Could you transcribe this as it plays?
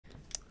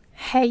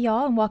Hey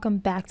y'all, and welcome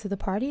back to the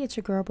party. It's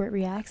your girl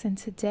BrittReacts, and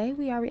today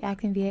we are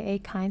reacting via a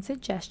kind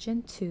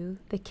suggestion to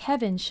The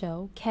Kevin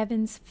Show,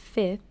 Kevin's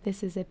 5th.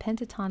 This is a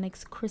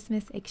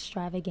Pentatonix-Christmas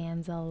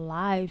Extravaganza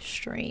live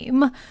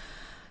stream.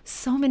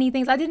 So many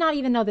things. I did not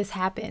even know this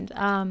happened.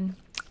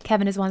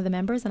 Kevin is one of the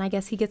members, and I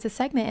guess he gets a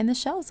segment in the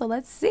show, so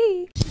let's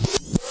see.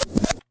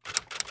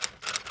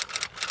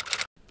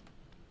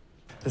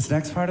 This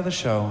next part of the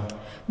show,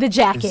 the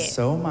jacket, is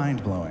so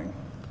mind-blowing.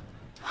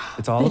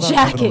 It's all about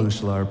Kevin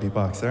Olusola, our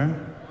beatboxer,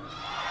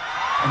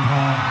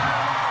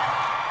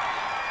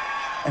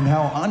 and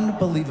how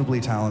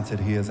unbelievably talented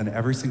he is in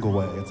every single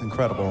way. It's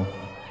incredible.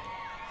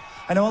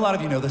 I know a lot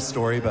of you know this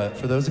story, but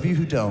for those of you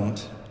who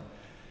don't,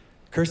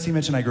 Kirsty,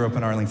 Mitch, and I grew up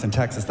in Arlington,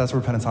 Texas. That's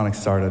where Pentatonix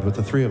started, with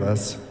the three of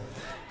us.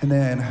 And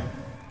then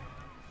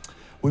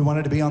we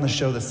wanted to be on the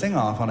show The Sing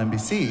Off on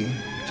NBC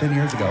 10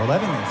 years ago,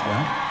 11 years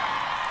ago.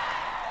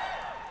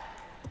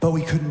 But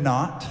we could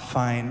not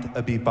find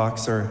a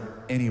beatboxer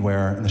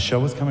anywhere, and the show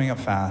was coming up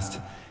fast.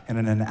 And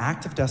in an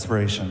act of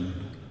desperation,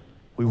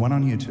 we went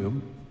on YouTube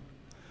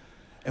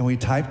and we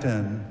typed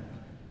in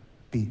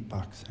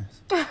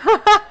beatboxers.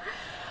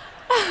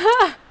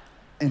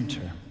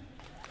 Enter.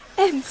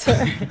 And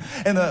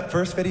the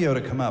first video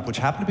to come up, which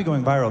happened to be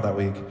going viral that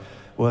week,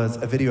 was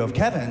a video of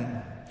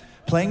Kevin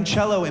playing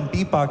cello and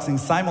beatboxing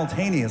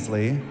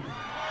simultaneously.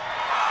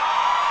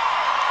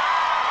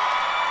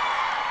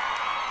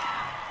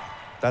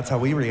 That's how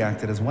we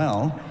reacted as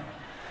well.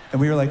 And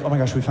we were like, oh my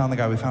gosh, we found the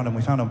guy, we found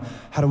him.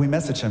 How do we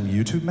message him?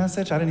 YouTube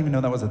message? I didn't even know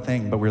that was a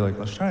thing, but we were like,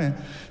 let's try it.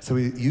 So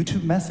we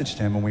YouTube messaged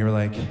him and we were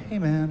like, hey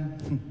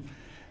man,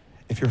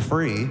 if you're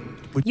free.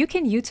 You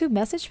can YouTube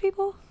message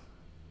people?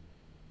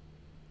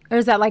 Or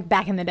is that like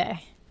back in the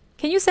day?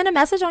 Can you send a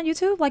message on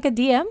YouTube, like a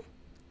DM?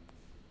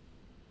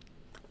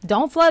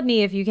 Don't flood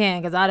me if you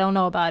can, because I don't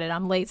know about it.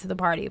 I'm late to the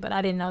party, but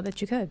I didn't know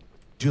that you could.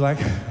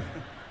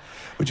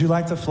 Would you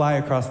like to fly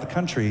across the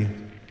country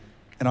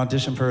and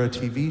audition for a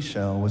TV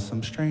show with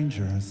some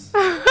strangers?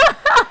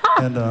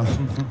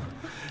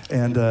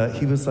 and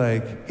he was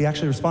like, he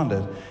actually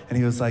responded, and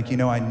he was like, you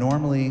know, I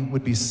normally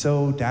would be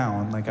so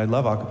down, like I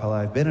love acapella,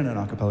 I've been in an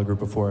acapella group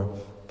before,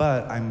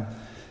 but I'm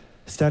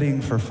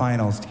studying for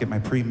finals to get my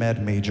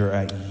pre-med major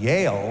at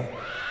Yale.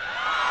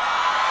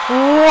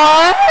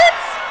 What?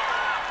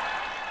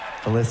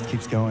 The list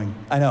keeps going.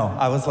 I know,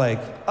 I was like,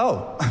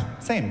 oh,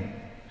 same.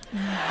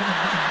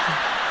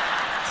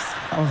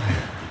 I was like,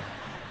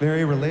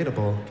 very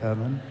relatable,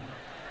 Kevin.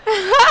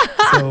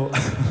 So,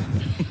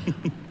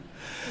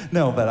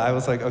 no, but I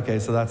was like, okay,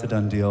 so that's a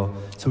done deal.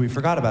 So we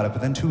forgot about it, but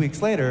then 2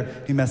 weeks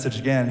later, he messaged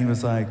again. He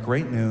was like,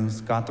 great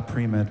news, got the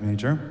pre-med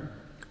major.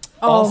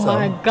 Oh also,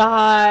 my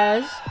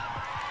gosh.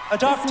 A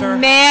doctor.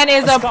 This man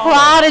is a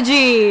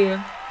prodigy.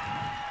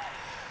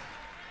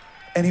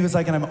 And he was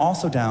like, and I'm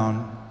also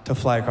down to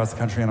fly across the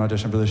country and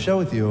audition for the show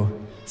with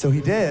you. So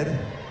he did.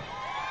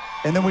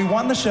 And then we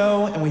won the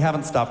show, and we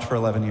haven't stopped for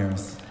 11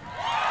 years.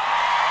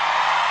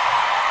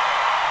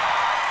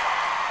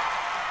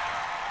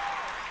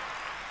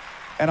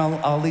 And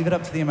I'll leave it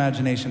up to the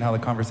imagination how the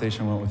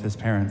conversation went with his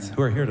parents,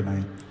 who are here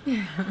tonight.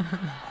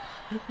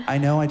 I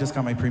know I just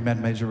got my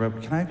pre-med major,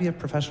 but can I be a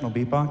professional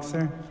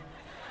beatboxer?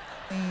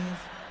 Please.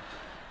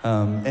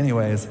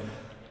 Anyways,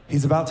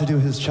 he's about to do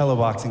his cello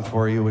boxing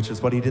for you, which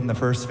is what he did in the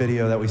first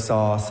video that we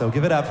saw. So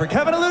give it up for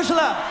Kevin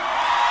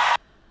Olusola!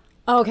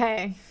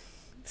 Okay,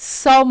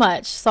 so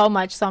much.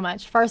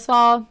 First of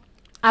all,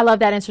 I love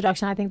that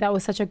introduction. I think that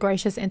was such a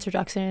gracious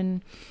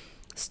introduction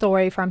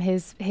story from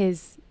his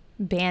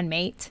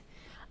bandmate.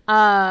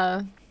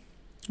 Y'all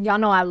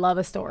know I love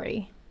a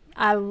story.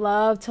 I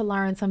love to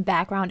learn some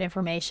background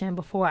information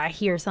before I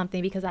hear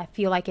something, because I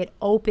feel like it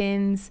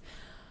opens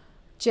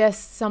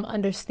just some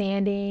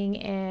understanding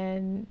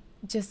and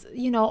just,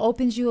 you know,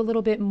 opens you a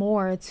little bit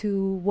more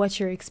to what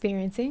you're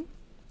experiencing.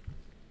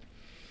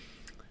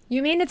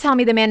 You mean to tell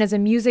me the man is a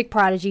music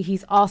prodigy?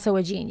 He's also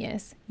a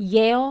genius.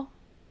 Yale,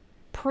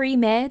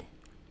 pre-med.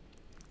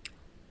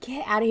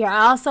 Get out of here.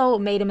 I also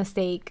made a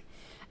mistake.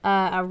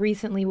 I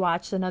recently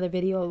watched another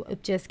video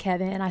of just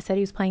Kevin, and I said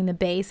he was playing the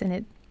bass,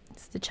 and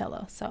it's the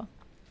cello. So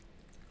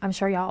I'm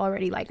sure y'all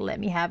already like let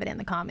me have it in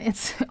the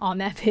comments on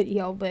that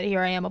video, but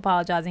here I am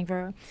apologizing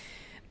for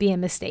being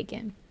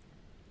mistaken.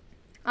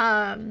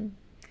 I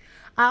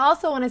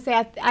also want to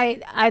say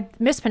I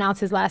mispronounced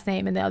his last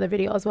name in the other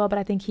video as well, but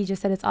I think he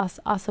just said it's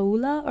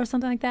Olusola or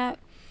something like that,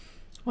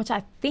 which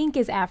I think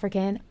is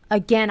African.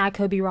 Again, I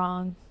could be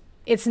wrong.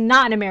 It's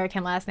not an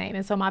American last name.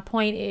 And so my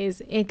point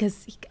is,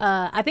 because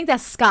I think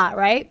that's Scott,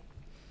 right?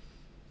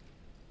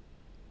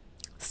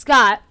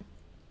 Scott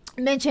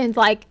mentioned,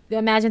 like,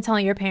 imagine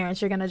telling your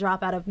parents you're going to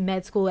drop out of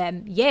med school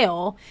at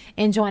Yale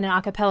and join an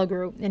a cappella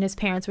group, and his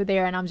parents were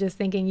there. And I'm just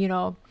thinking, you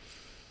know,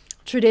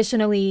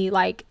 traditionally,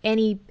 like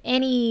any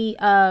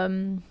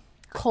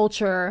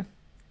culture,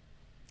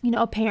 you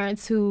know,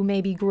 parents who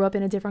maybe grew up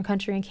in a different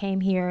country and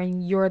came here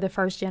and you're the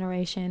first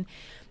generation,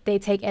 they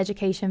take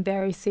education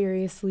very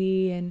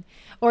seriously,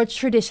 or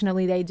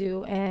traditionally they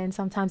do. And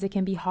sometimes it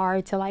can be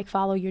hard to like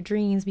follow your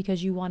dreams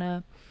because you want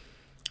to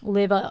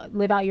live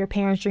out your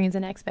parents' dreams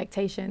and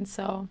expectations.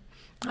 So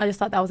I just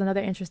thought that was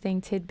another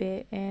interesting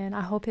tidbit, and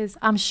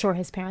I'm sure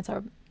his parents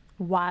are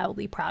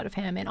wildly proud of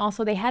him. And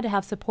also they had to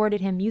have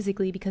supported him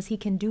musically because he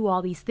can do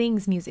all these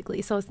things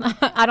musically. So it's not,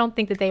 I don't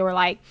think that they were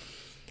like,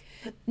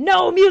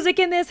 no music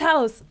in this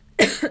house.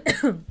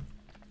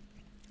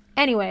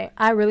 Anyway,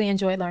 I really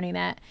enjoyed learning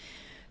that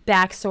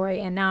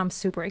backstory, and now I'm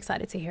super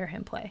excited to hear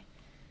him play.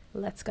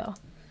 Let's go.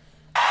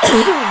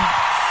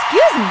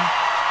 Excuse me.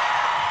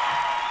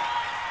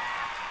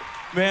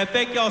 Man,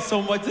 thank y'all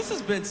so much. This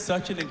has been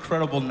such an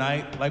incredible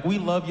night. Like, we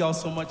love y'all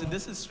so much, and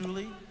this is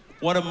truly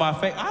one of my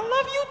favorite. I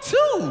love you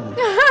too.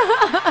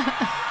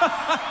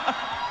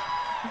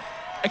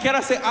 And can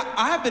I say,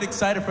 I have been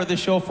excited for this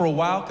show for a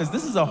while because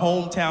this is a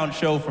hometown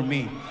show for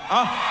me.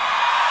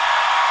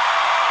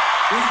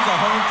 This is a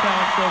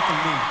hometown show for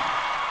me.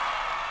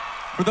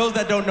 For those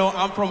that don't know,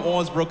 I'm from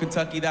Owensboro,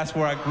 Kentucky. That's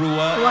where I grew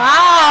up.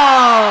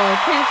 Wow,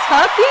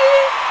 Kentucky?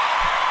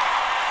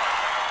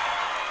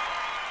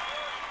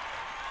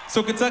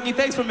 So Kentucky,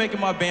 thanks for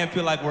making my band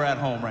feel like we're at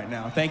home right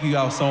now. Thank you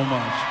y'all so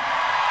much.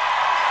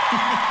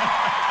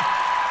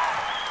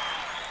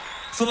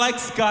 So like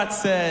Scott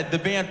said, the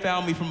band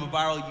found me from a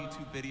viral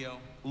YouTube video.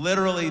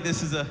 Literally,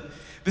 this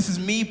is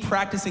me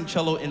practicing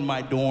cello in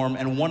my dorm,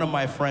 and one of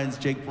my friends,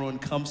 Jake Bruin,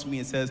 comes to me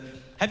and says,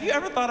 have you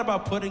ever thought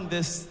about putting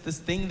this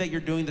thing that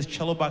you're doing, this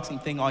cello boxing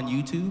thing, on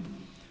YouTube?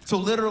 So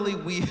literally,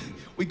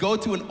 we go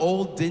to an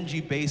old dingy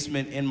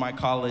basement in my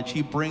college.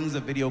 He brings a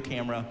video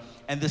camera,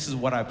 and this is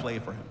what I play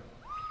for him.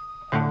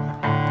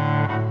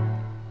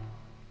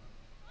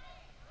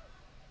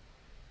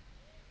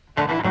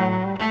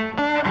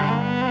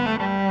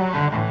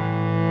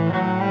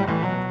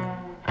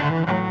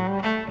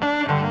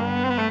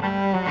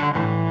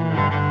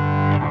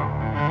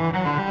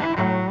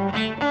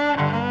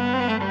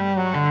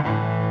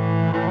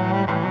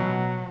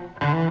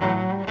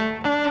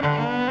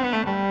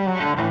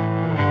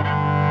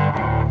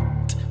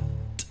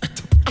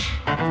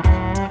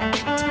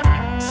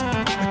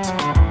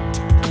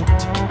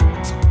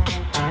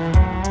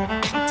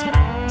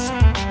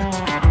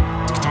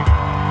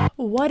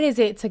 What is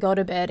it to go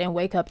to bed and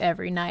wake up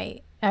every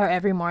night or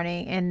every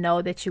morning and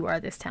know that you are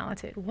this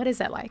talented? What is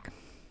that like?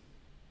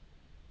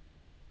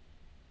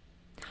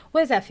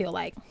 What does that feel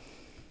like?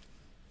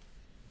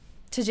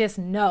 To just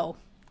know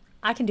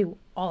I can do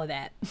all of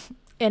that.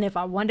 And if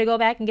I wanted to go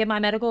back and get my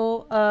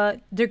medical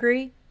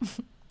degree,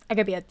 I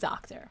could be a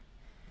doctor.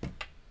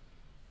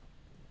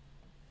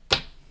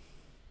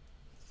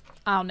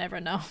 I'll never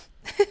know.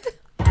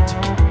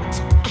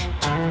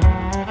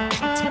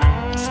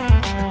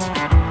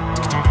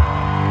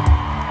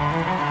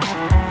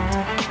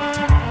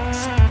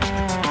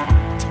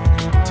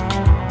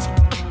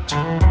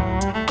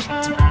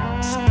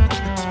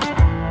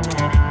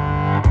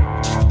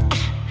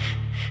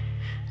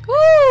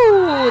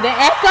 The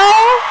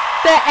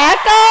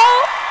echo.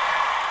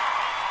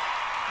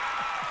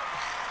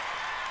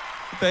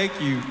 Thank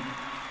you.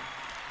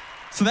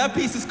 So that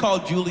piece is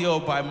called Julio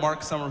by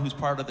Mark Summer, who's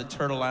part of the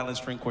Turtle Island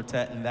String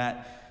Quartet, and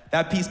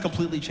that piece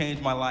completely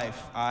changed my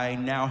life. I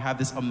now have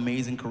this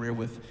amazing career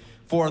with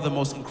 4 of the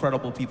most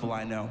incredible people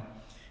I know.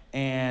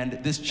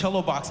 And this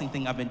cello boxing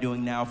thing I've been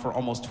doing now for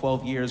almost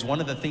 12 years,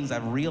 one of the things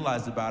I've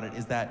realized about it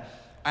is that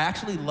I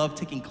actually love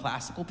taking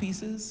classical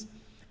pieces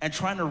and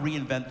trying to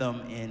reinvent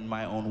them in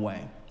my own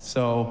way.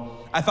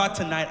 So I thought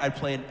tonight I'd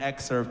play an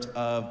excerpt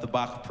of the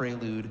Bach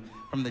Prelude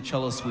from the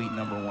Cello Suite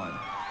No. 1.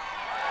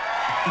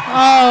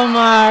 Oh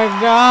my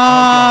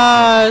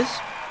gosh,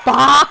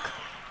 Bach.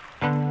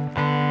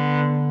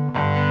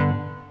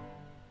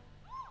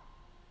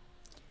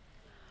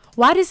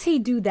 Why does he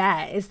do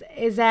that?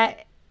 Is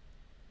that,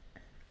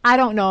 I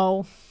don't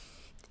know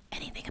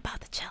anything about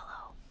the cello.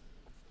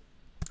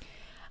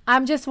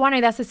 I'm just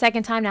wondering, that's the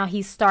second time now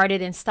he's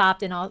started and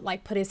stopped and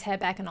like put his head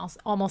back and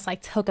almost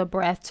like took a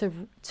breath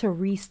to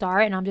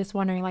restart. And I'm just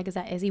wondering, like,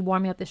 is he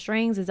warming up the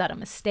strings? Is that a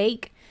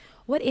mistake?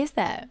 What is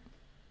that?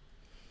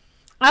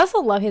 I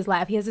also love his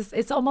laugh. He has this,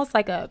 it's almost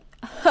like a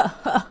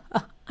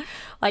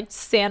like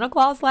Santa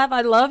Claus laugh.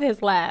 I love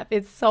his laugh.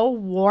 It's so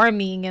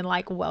warming and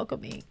like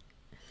welcoming.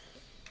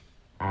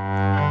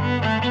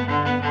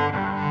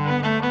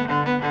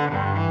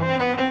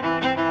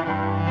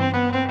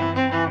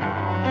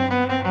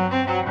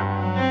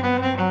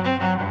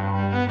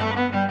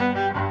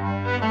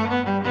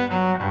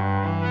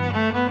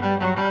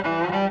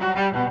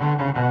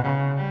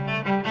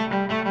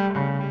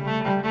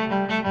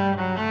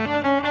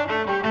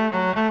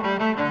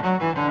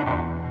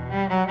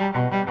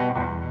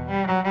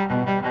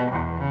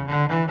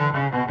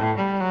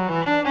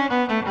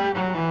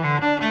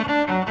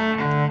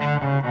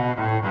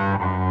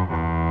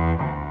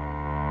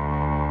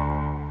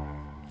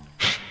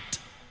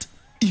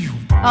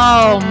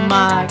 Oh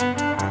my.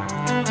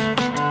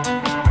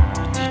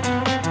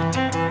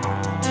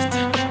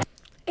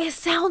 It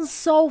sounds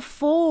so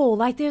full.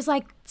 Like there's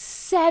like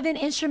 7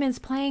 instruments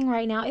playing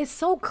right now. It's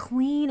so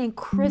clean and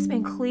crisp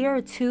and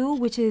clear too,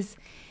 which is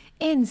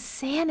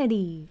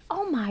insanity.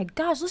 Oh my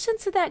gosh, listen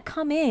to that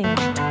come in.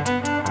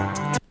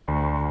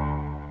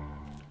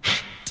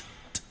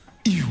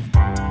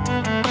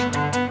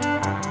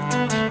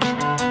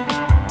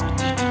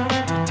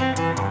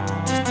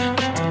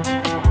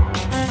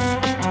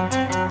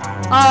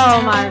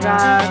 Oh my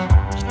God.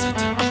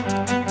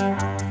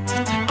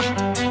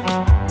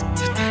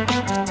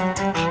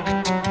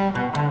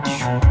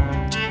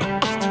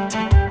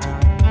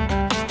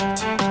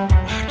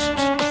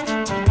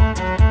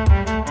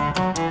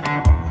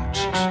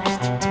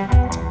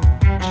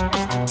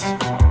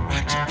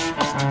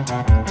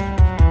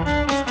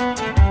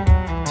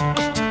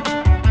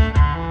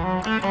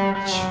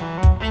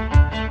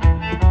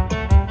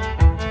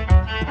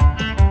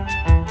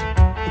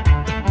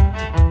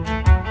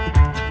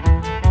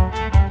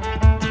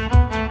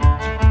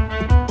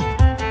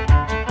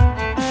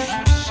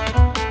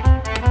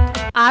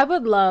 I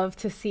would love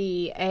to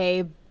see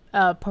a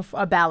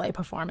ballet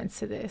performance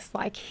to this,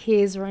 like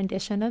his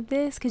rendition of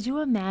this. Could you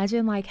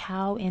imagine like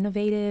how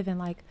innovative and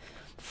like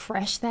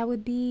fresh that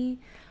would be?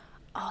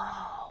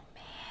 Oh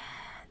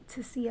man,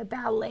 to see a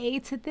ballet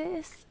to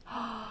this.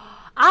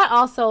 I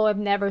also have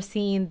never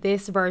seen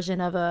this version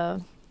of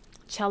a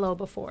cello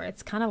before.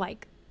 It's kind of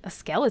like a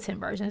skeleton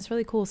version. It's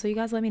really cool. So you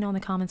guys let me know in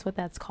the comments what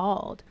that's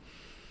called.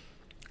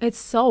 It's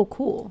so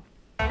cool.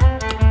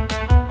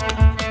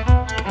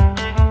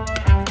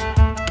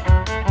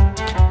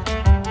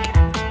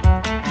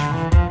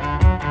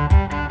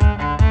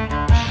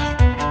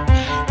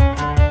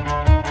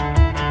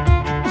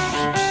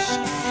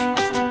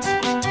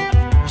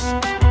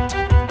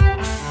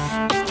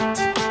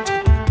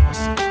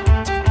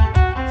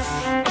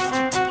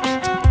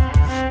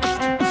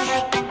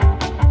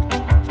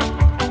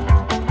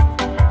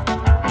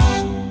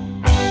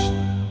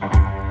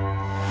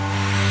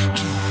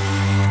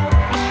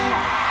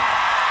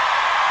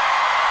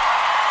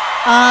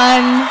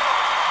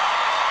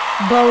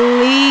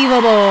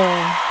 Unbelievable.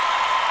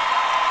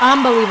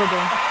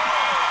 Unbelievable.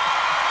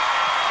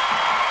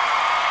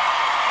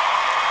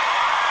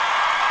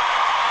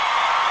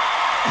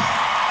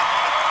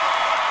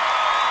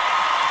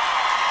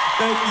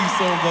 Thank you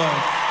so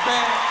much.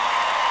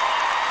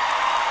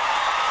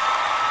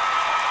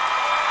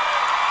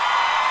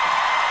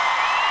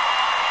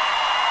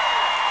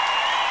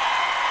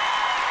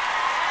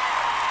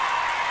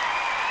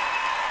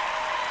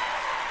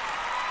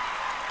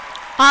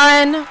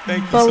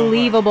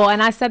 Unbelievable.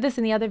 And I said this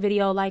in the other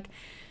video, like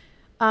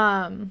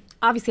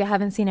obviously I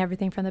haven't seen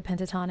everything from the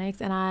Pentatonix,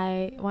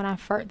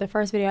 and the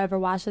first video I ever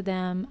watched of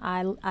them,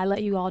 I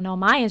let you all know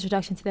my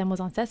introduction to them was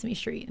on Sesame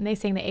Street, and they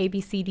sang the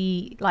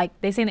ABCD, like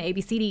they sang the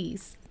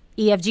ABCDs,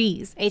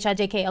 EFGs,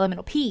 HIJK,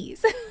 elemental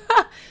P's.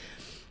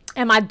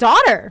 And my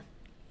daughter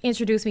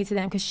introduced me to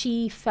them because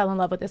she fell in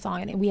love with this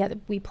song, and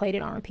we played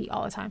it on repeat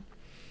all the time.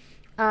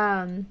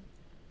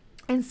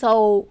 And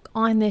so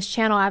on this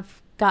channel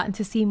I've gotten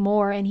to see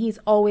more, and he's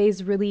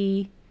always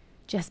really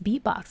just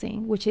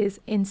beatboxing, which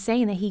is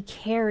insane that he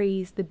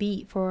carries the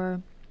beat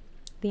for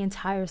the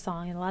entire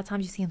song. And a lot of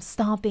times you see him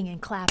stomping and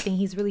clapping.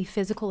 He's really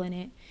physical in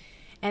it.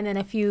 And then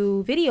a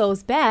few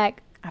videos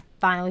back, I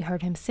finally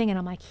heard him sing, and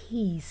I'm like,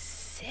 he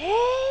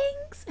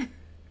sings?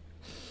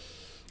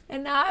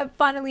 And now I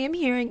finally am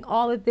hearing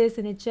all of this,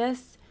 and it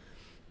just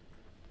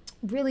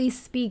really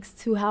speaks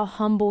to how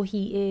humble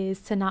he is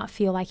to not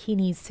feel like he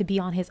needs to be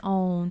on his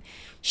own,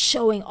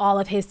 showing all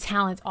of his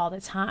talents all the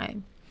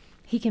time.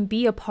 He can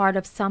be a part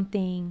of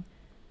something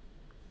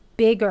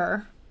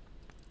bigger.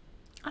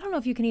 I don't know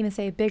if you can even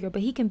say bigger,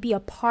 but he can be a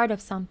part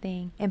of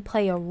something and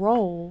play a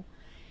role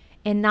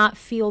and not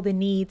feel the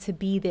need to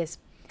be this,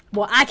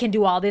 well, I can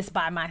do all this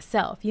by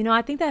myself. You know,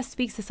 I think that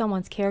speaks to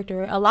someone's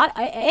character.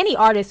 Any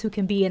artist who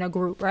can be in a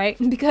group, right?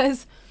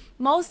 Because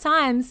most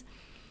times,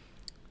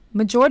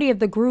 majority of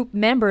the group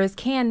members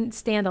can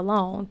stand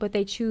alone, but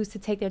they choose to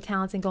take their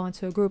talents and go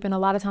into a group. And a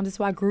lot of times it's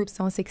why groups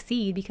don't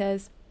succeed,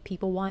 because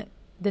people want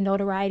the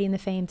notoriety and the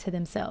fame to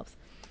themselves.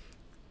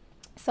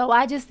 So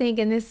I just think,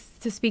 and this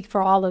to speak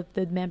for all of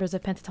the members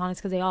of Pentatonix,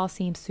 because they all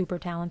seem super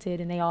talented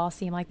and they all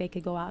seem like they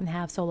could go out and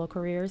have solo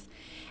careers.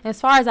 And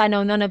as far as I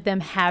know, none of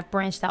them have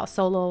branched out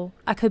solo.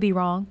 I could be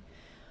wrong.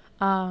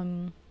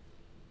 But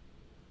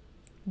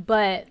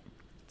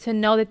to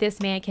know that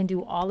this man can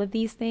do all of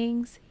these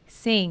things,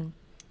 sing,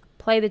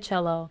 play the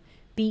cello,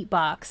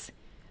 beatbox,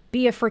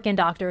 be a freaking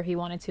doctor if he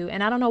wanted to.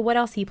 And I don't know what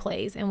else he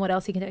plays and what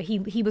else he can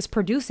do. He was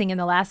producing in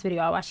the last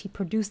video I watched. He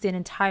produced an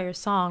entire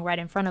song right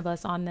in front of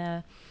us on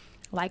the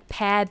like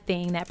pad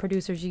thing that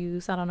producers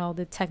use. I don't know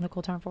the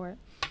technical term for it.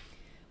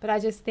 But I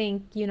just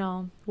think, you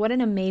know, what an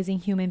amazing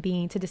human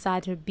being to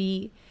decide to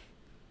be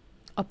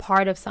a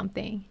part of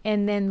something.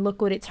 And then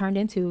look what it turned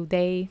into.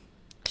 They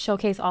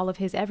showcase all of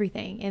his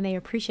everything, and they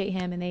appreciate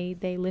him, and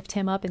they lift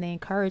him up, and they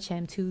encourage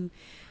him to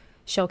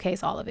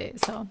showcase all of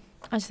it. So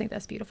I just think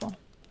that's beautiful.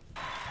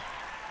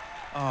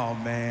 Oh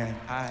man,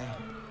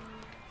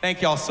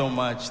 thank y'all so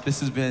much.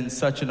 This has been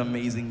such an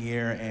amazing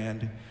year,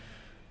 and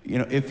you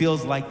know, it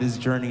feels like this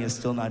journey is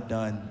still not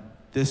done.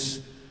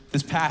 This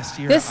past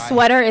year, this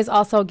sweater is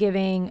also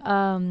giving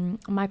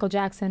Michael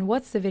Jackson.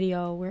 What's the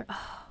video where,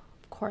 oh,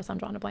 of course I'm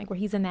drawing a blank, where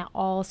he's in that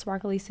all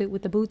sparkly suit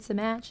with the boots to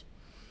match,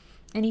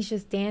 and he's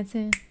just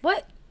dancing.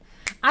 What?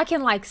 I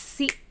can like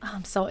see,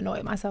 I'm so annoyed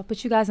with myself,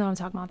 but you guys know what I'm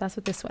talking about. That's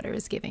what this sweater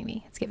is giving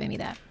me. It's giving me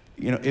that.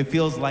 You know, it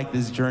feels like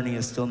this journey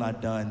is still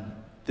not done.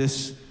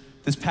 This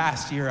this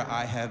past year,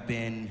 I have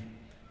been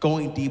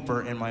going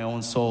deeper in my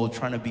own soul,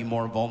 trying to be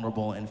more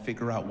vulnerable and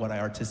figure out what I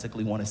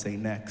artistically want to say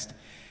next.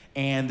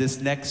 And this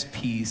next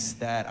piece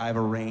that I've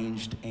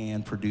arranged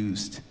and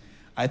produced,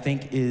 I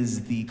think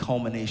is the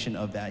culmination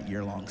of that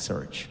year-long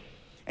search.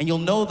 And you'll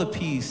know the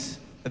piece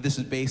that this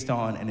is based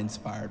on and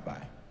inspired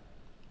by.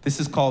 This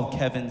is called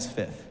Kevin's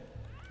Fifth.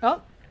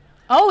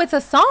 Oh, it's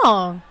a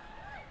song.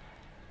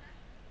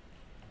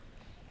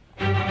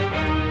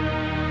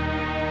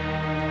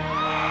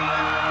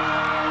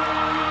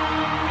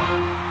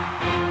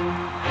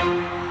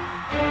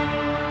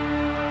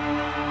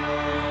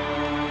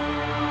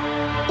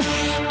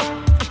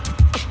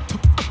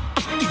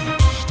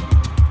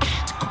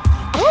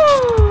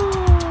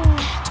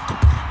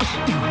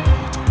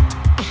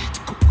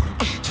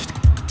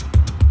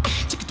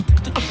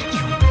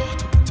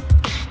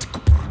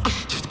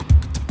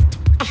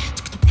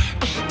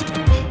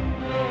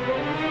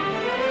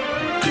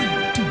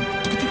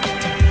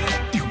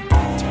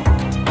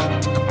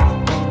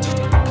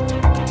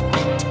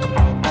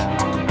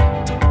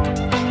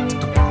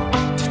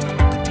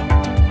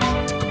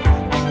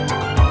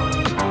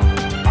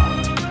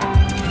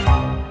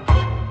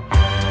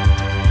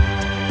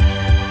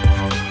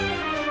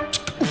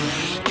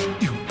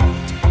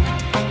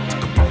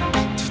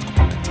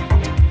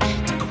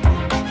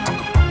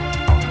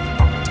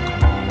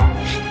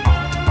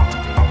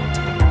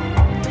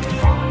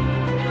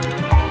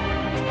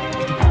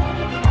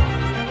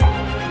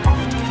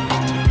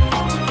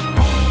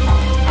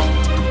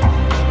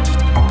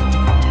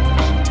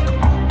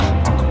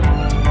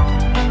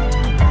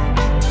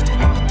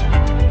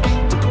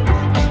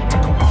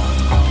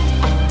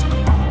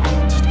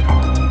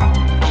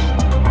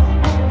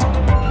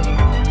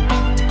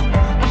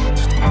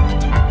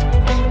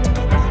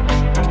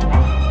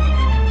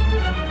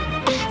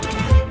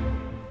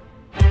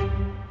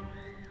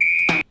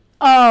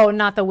 Oh,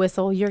 not the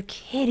whistle. You're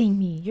kidding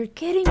me. You're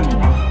kidding me.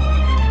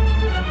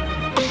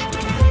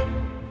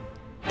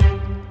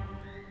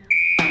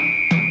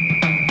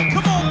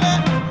 Come on,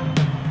 man.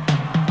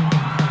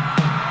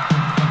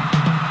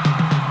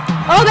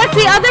 Oh, that's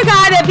the other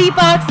guy that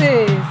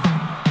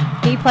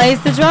beatboxes. He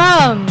plays the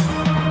drums.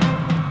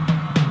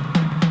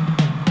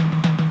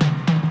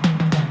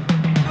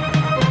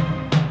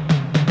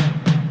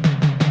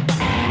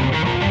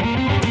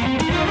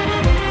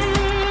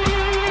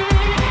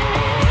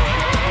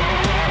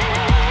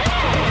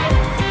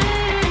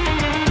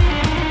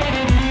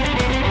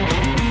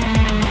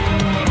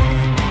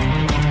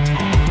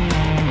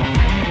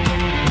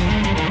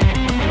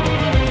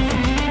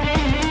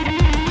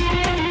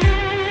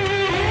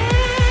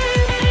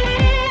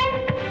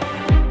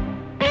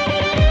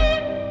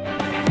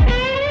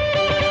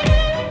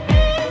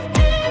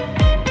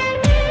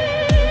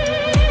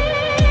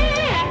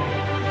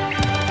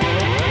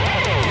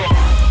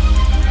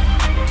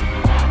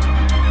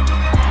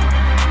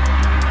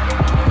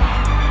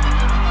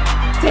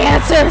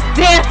 Dancers,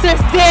 dancers,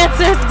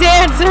 dancers,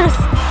 dancers.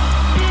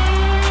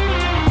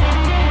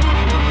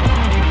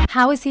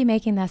 How is he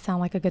making that sound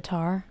like a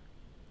guitar?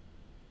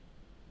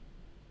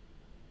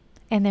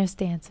 And there's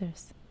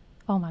dancers.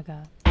 Oh my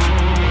God.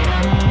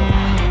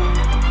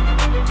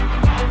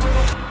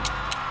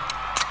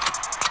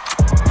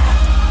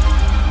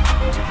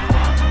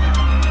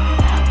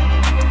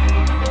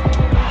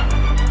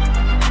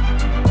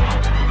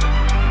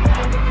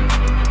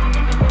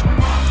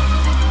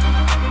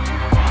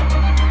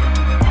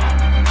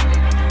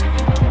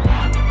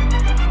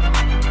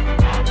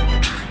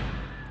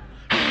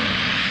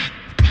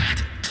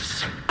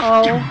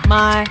 Oh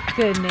my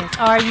goodness.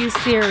 Are you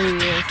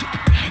serious?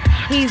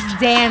 He's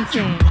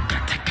dancing.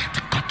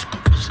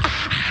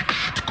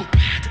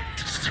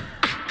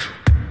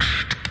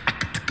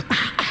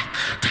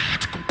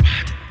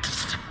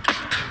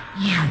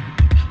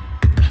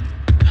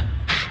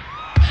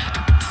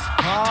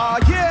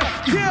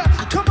 Yeah, yeah,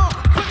 come on,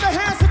 put the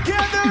hands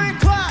together and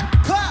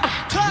clap, clap,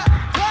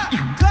 clap, clap,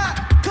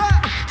 clap,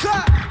 clap,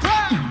 clap,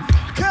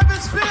 clap.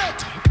 Kevin's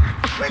Fifth,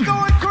 we're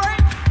going great.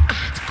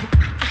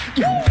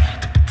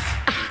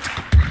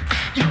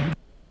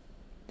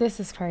 This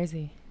is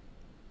crazy.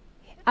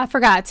 I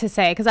forgot to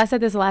say, because I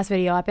said this last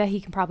video, I bet he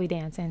can probably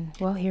dance. And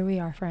well, here we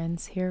are,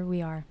 friends. Here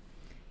we are,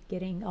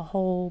 getting a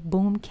whole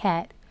Boom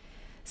Cat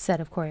set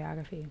of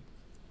choreography.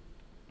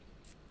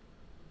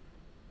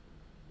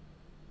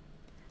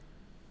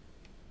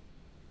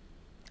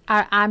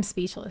 I'm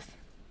speechless.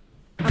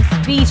 I'm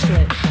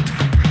speechless.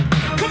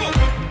 Come on.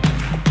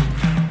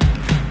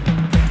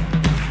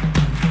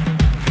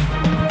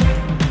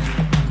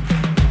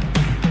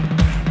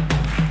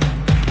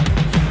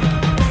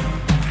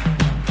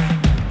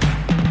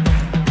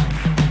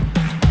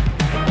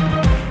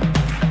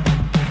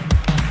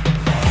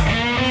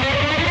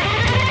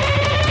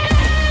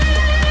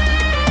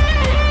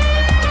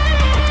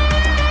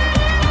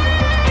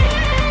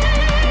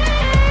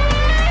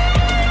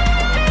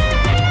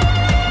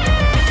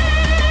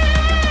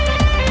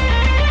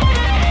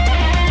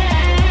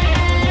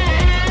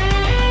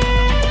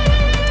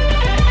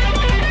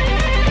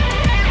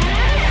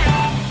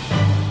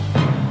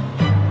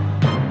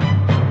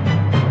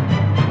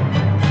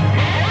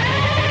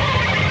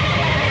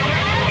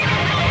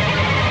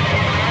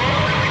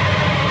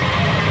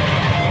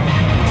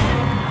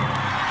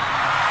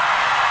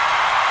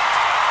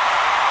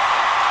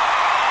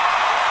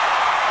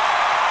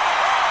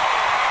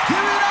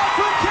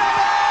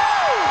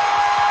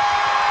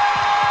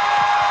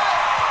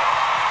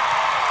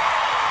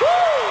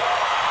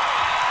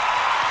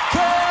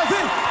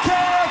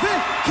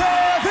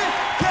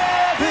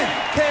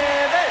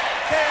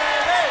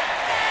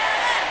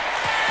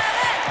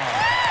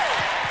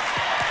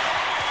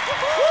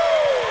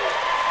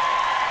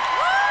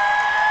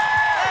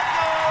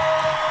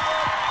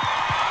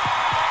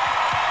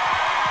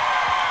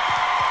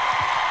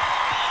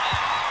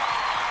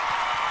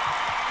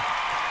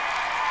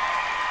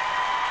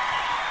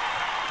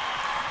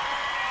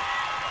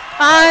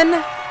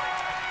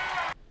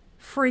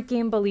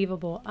 freaking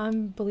believable.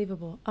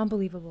 Unbelievable.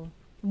 Unbelievable.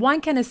 One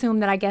can assume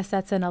that I guess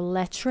that's an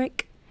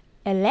electric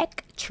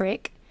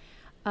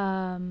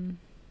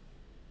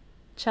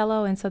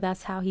cello, and so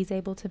that's how he's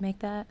able to make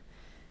that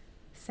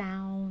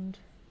sound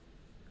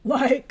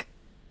like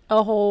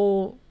a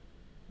whole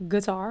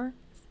guitar.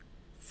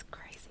 It's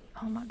crazy.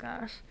 Oh my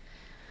gosh.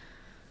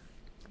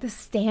 The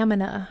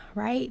stamina,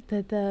 right?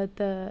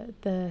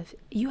 The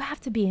you have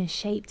to be in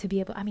shape to be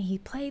able, I mean, he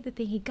played the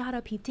thing, he got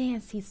up, he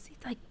danced, he's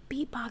like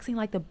beatboxing,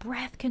 like the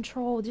breath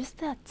control, just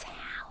the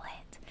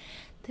talent,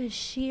 the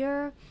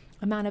sheer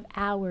amount of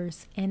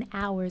hours and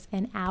hours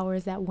and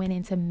hours that went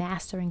into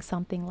mastering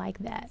something like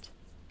that.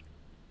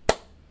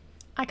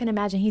 I can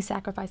imagine he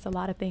sacrificed a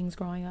lot of things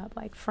growing up,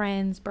 like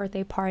friends,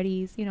 birthday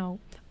parties, you know,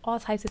 all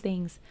types of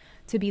things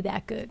to be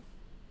that good.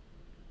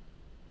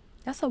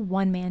 That's a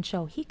one-man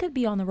show. He could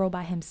be on the road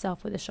by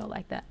himself with a show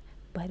like that.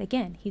 But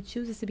again, he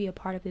chooses to be a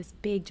part of this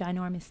big,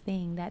 ginormous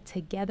thing that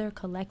together,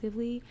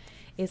 collectively,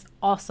 is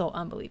also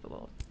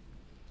unbelievable.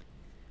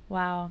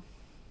 Wow.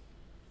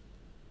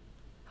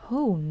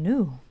 Who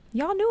knew?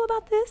 Y'all knew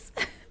about this?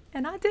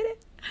 And I did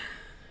it?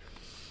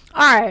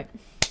 All right.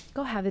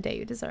 Go have the day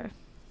you deserve.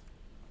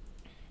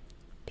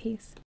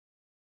 Peace.